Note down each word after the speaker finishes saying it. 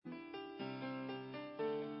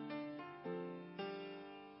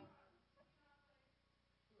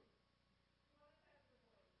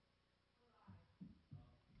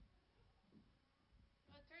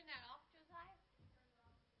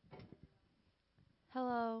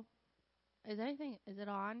Is it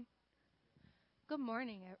on? Good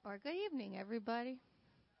morning or good evening, everybody.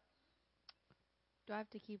 Do I have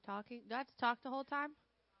to keep talking? Do I have to talk the whole time?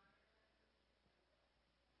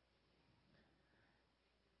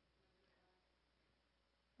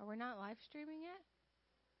 Are we not live streaming yet?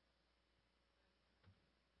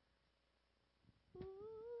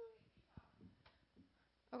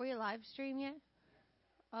 Are we live stream yet?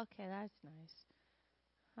 Okay, that's nice.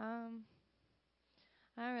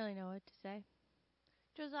 I don't really know what to say.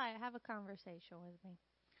 Josiah, have a conversation with me.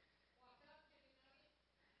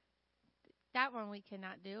 That one we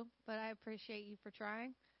cannot do, but I appreciate you for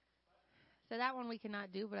trying. So that one we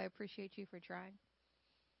cannot do, but I appreciate you for trying.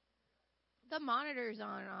 The monitors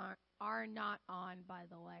are not on, by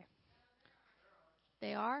the way.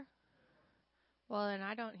 They are? Well, then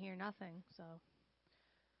I don't hear nothing, so.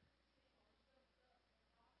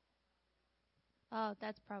 Oh,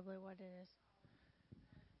 that's probably what it is.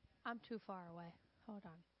 I'm too far away. Hold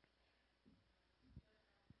on.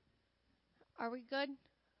 Are we good?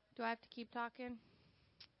 Do I have to keep talking?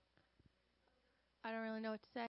 I don't really know what to say.